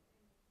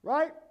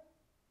 right?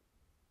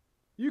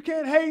 You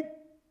can't hate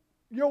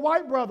your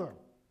white brother,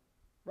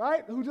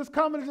 right? Who just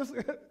come and just,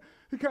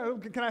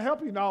 can I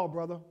help you? No,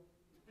 brother.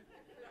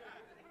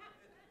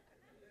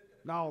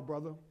 No,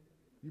 brother.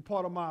 You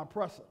part of my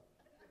oppressor.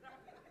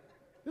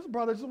 This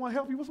brother just want to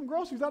help you with some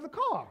groceries out of the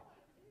car.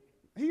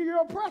 He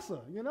your oppressor.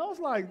 You know, it's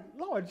like,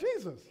 Lord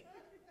Jesus.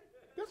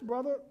 This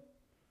brother,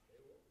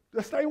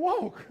 just stay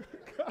woke.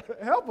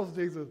 Help us,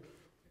 Jesus.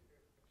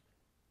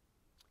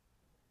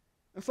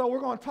 And so we're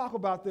going to talk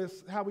about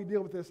this, how we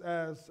deal with this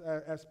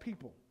as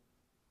people,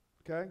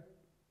 okay?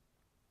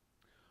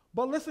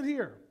 But listen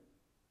here.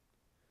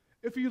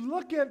 If you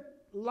look at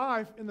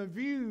life in the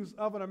views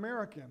of an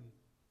American,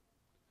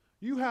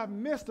 you have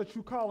missed the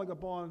true calling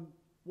upon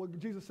what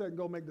Jesus said,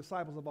 go make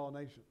disciples of all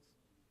nations.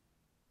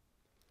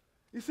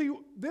 You see,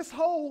 this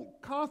whole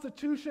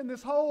constitution,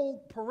 this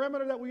whole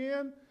perimeter that we're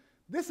in,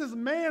 this is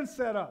man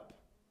set up.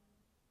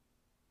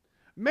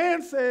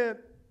 Man said,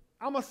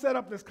 I'm going to set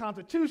up this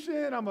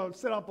constitution, I'm going to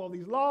set up all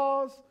these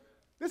laws.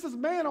 This is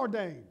man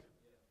ordained.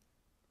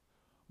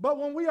 But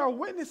when we are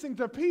witnessing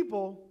to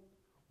people,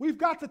 we've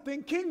got to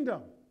think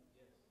kingdom.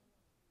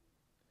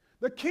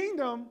 The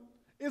kingdom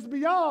is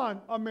beyond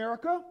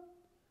America.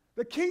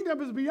 The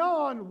kingdom is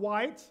beyond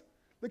white.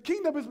 The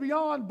kingdom is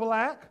beyond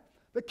black.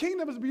 The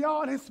kingdom is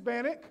beyond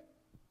Hispanic,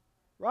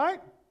 right?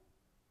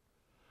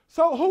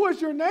 So who is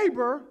your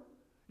neighbor?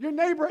 Your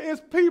neighbor is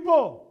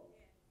people.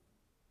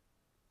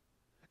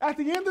 At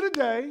the end of the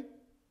day,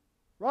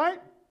 right?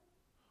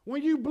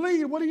 When you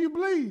bleed, what do you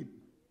bleed?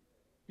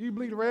 You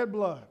bleed red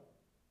blood,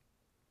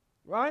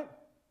 right?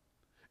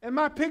 And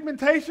my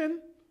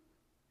pigmentation,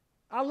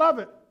 I love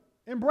it.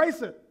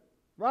 Embrace it,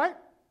 right?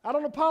 I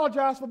don't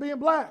apologize for being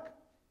black.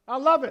 I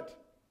love it,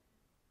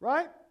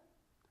 right?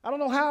 I don't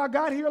know how I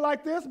got here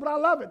like this, but I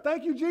love it.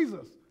 Thank you,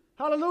 Jesus.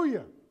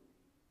 Hallelujah.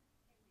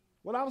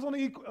 Well, I was on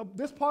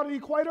this part of the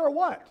equator or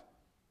what?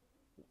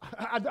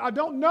 I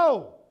don't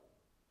know.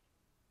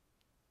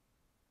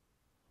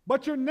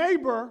 But your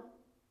neighbor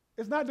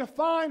is not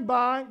defined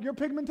by your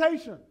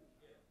pigmentation.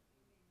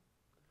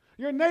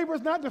 Your neighbor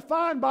is not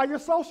defined by your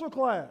social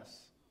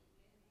class.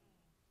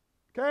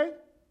 Okay?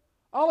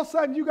 All of a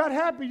sudden you got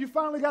happy, you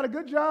finally got a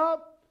good job,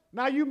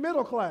 now you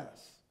middle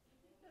class.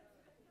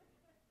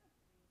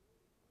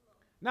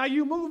 Now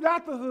you moved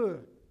out the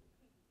hood.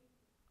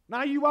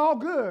 Now you all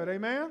good,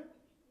 amen?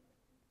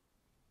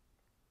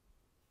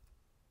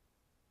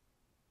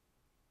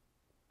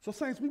 So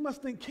saints, we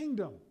must think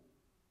kingdom.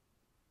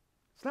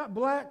 It's not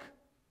black,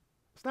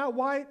 it's not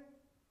white,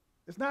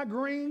 it's not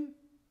green,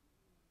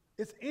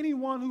 it's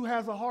anyone who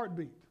has a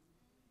heartbeat.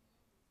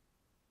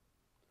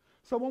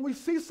 So when we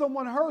see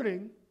someone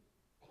hurting,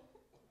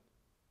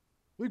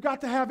 we've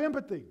got to have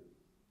empathy.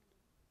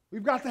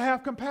 We've got to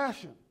have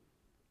compassion.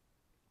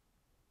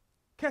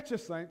 Catch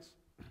this, saints.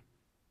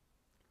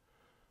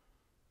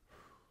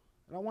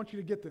 And I want you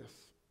to get this.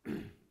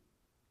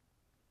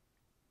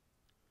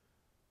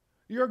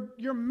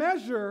 Your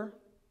measure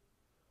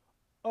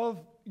of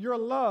your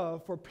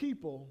love for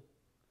people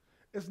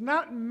is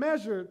not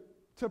measured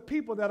to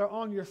people that are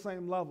on your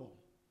same level.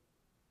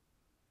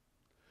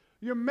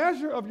 Your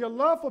measure of your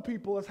love for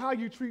people is how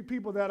you treat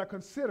people that are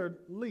considered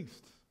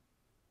least.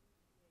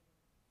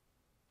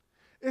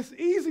 It's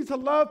easy to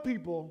love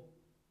people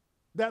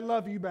that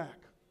love you back.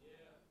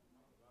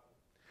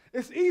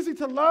 It's easy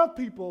to love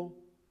people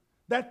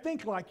that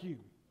think like you,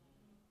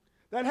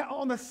 that are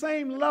on the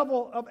same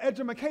level of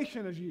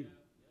education as you.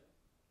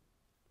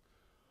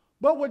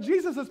 But what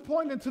Jesus is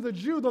pointing to the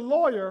Jew, the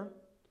lawyer,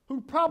 who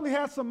probably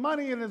has some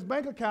money in his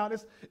bank account,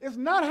 is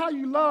not how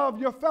you love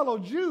your fellow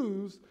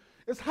Jews,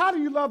 it's how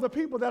do you love the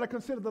people that are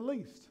considered the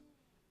least.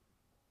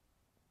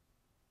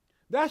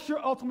 That's your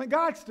ultimate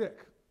guide stick,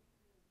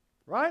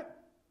 right?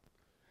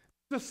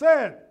 Jesus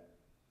said,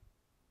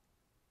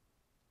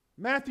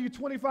 Matthew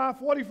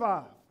 25:45.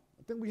 I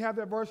think we have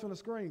that verse on the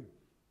screen.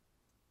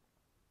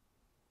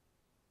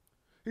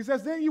 He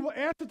says, then you will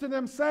answer to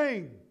them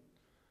saying,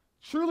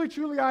 truly,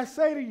 truly, I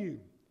say to you,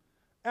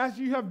 as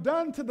you have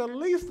done to the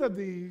least of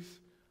these,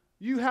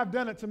 you have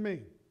done it to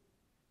me.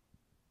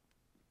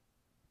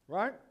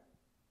 Right?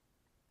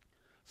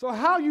 So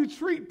how you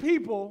treat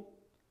people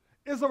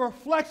is a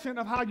reflection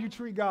of how you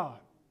treat God.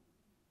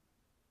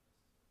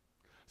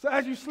 So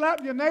as you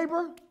slap your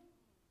neighbor,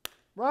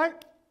 right?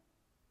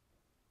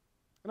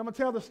 And I'm going to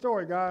tell the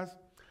story, guys.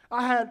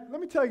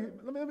 Let me tell you,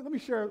 let me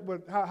share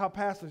how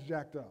pastors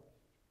jacked up.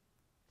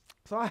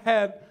 So I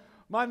had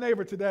my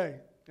neighbor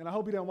today, and I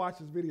hope he didn't watch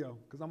this video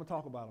because I'm going to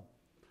talk about him.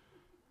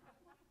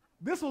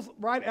 This was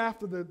right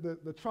after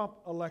the Trump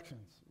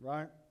elections,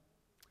 right?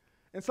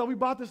 And so we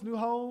bought this new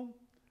home,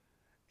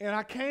 and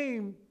I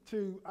came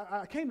to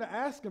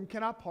ask him,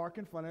 can I park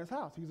in front of his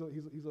house?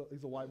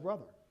 He's a white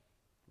brother,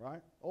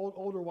 right?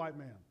 Older white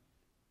man.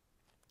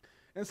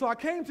 And so I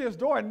came to his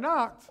door and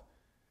knocked,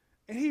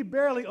 and he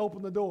barely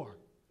opened the door.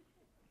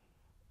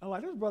 I'm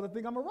like, this brother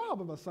think I'm going to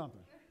rob him or something.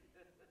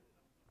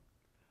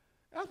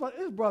 That's why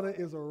this brother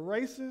is a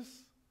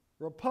racist,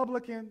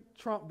 Republican,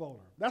 Trump voter.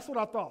 That's what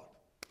I thought,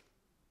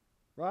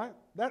 right?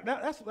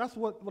 That's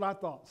what I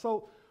thought.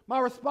 So my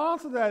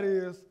response to that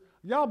is,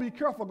 y'all be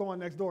careful going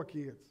next door,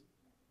 kids.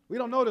 We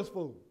don't know this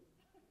fool.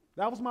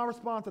 That was my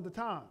response at the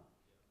time.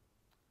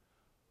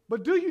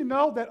 But do you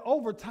know that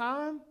over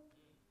time,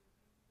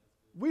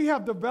 we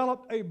have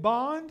developed a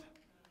bond?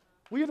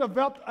 We have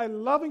developed a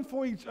loving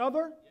for each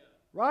other,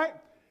 right?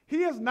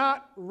 He is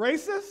not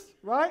racist,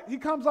 right? He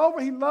comes over,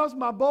 he loves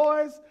my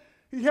boys.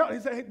 He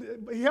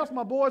helps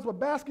my boys with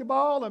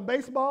basketball and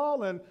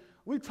baseball, and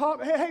we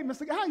talk, hey,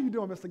 Mr. How you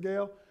doing, Mr.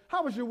 Gale?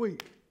 How was your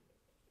week,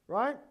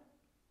 right?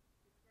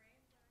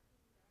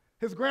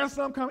 His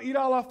grandson come eat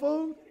all our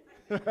food.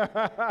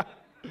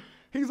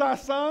 He's our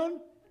son.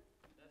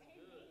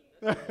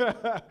 That's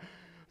good.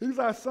 He's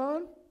our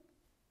son.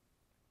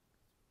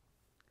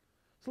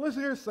 So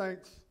listen here,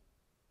 saints.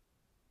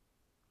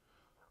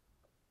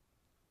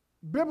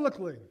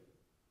 Biblically,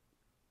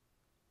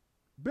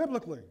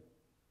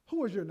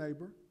 who is your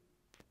neighbor?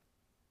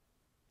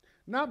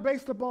 Not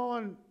based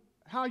upon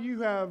how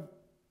you have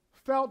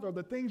felt or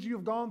the things you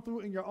have gone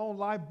through in your own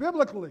life.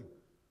 Biblically,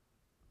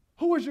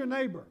 who is your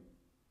neighbor?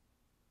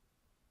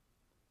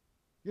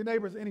 Your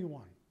neighbor is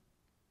anyone.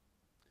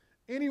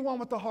 Anyone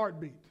with a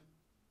heartbeat.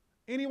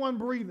 Anyone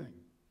breathing.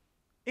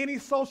 Any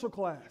social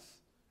class.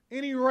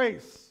 Any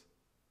race.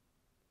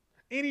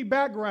 Any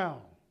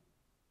background.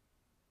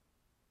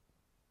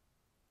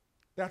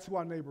 That's who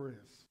our neighbor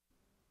is.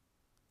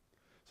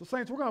 So,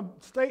 saints, we're going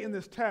to stay in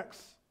this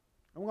text,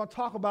 and we're going to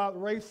talk about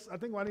race. I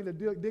think I need to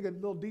dig a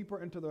little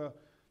deeper into the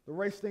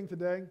race thing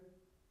today,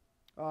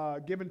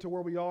 given to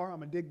where we are. I'm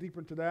going to dig deeper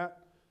into that.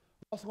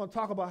 We're also going to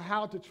talk about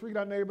how to treat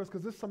our neighbors,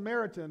 because this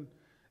Samaritan,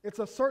 it's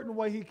a certain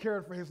way he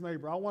cared for his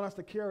neighbor. I want us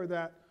to carry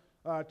that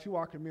to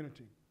our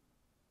community.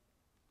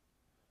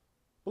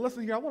 But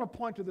listen here, I want to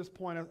point to this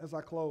point as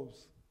I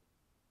close.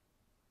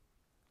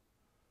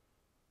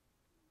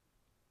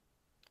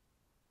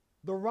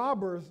 The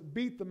robbers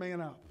beat the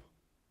man up.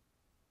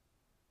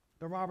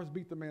 The robbers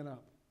beat the man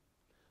up.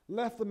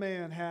 Left the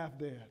man half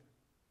dead.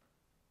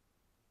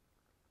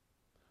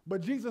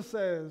 But Jesus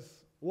says,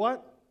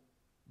 what?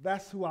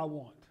 That's who I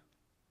want.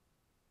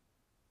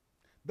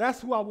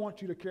 That's who I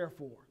want you to care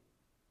for.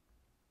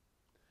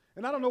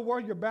 And I don't know where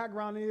your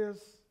background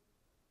is,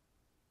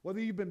 whether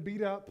you've been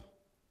beat up,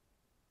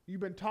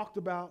 you've been talked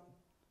about,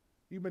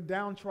 you've been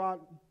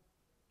downtrodden.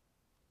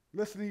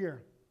 Listen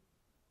here.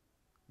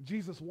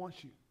 Jesus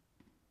wants you.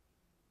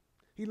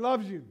 He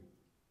loves you.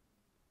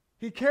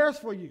 He cares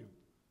for you.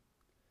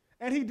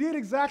 And he did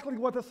exactly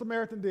what the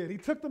Samaritan did. He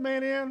took the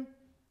man in.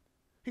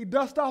 He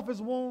dusted off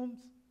his wounds.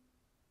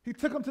 He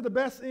took him to the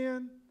best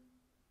inn.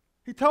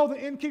 He told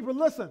the innkeeper,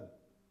 listen,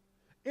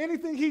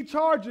 anything he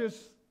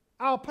charges,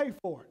 I'll pay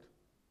for it.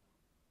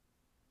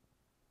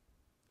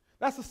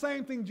 That's the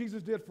same thing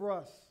Jesus did for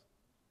us.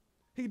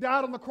 He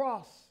died on the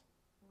cross.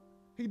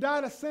 He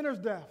died a sinner's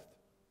death.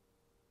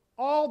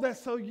 All that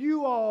so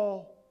you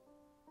all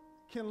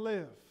can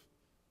live.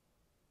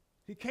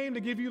 He came to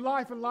give you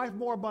life and life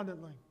more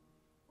abundantly.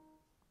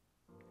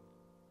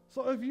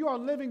 So if you are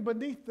living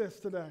beneath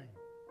this today,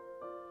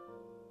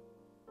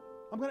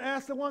 I'm going to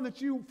ask the one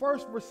that you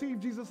first receive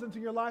Jesus into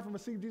your life and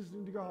receive Jesus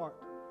into your heart.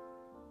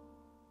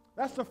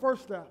 That's the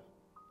first step.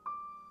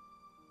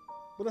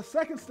 But the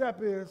second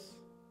step is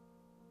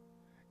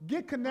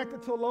get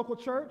connected to a local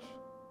church.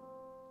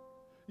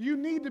 You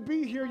need to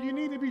be here. You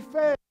need to be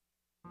fed.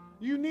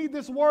 You need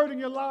this word in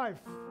your life.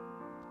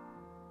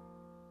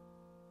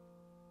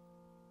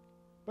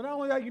 But not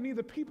only that, you need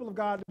the people of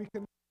God to be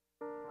connected.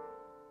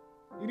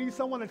 You need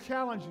someone to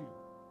challenge you.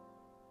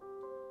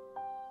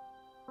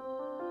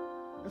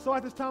 And so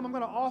at this time, I'm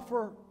going to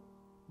offer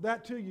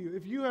that to you.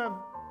 If you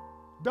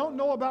don't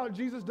know about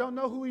Jesus, don't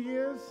know who he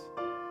is,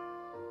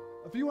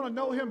 if you want to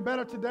know him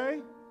better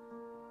today,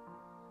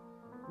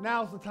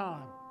 now's the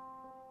time.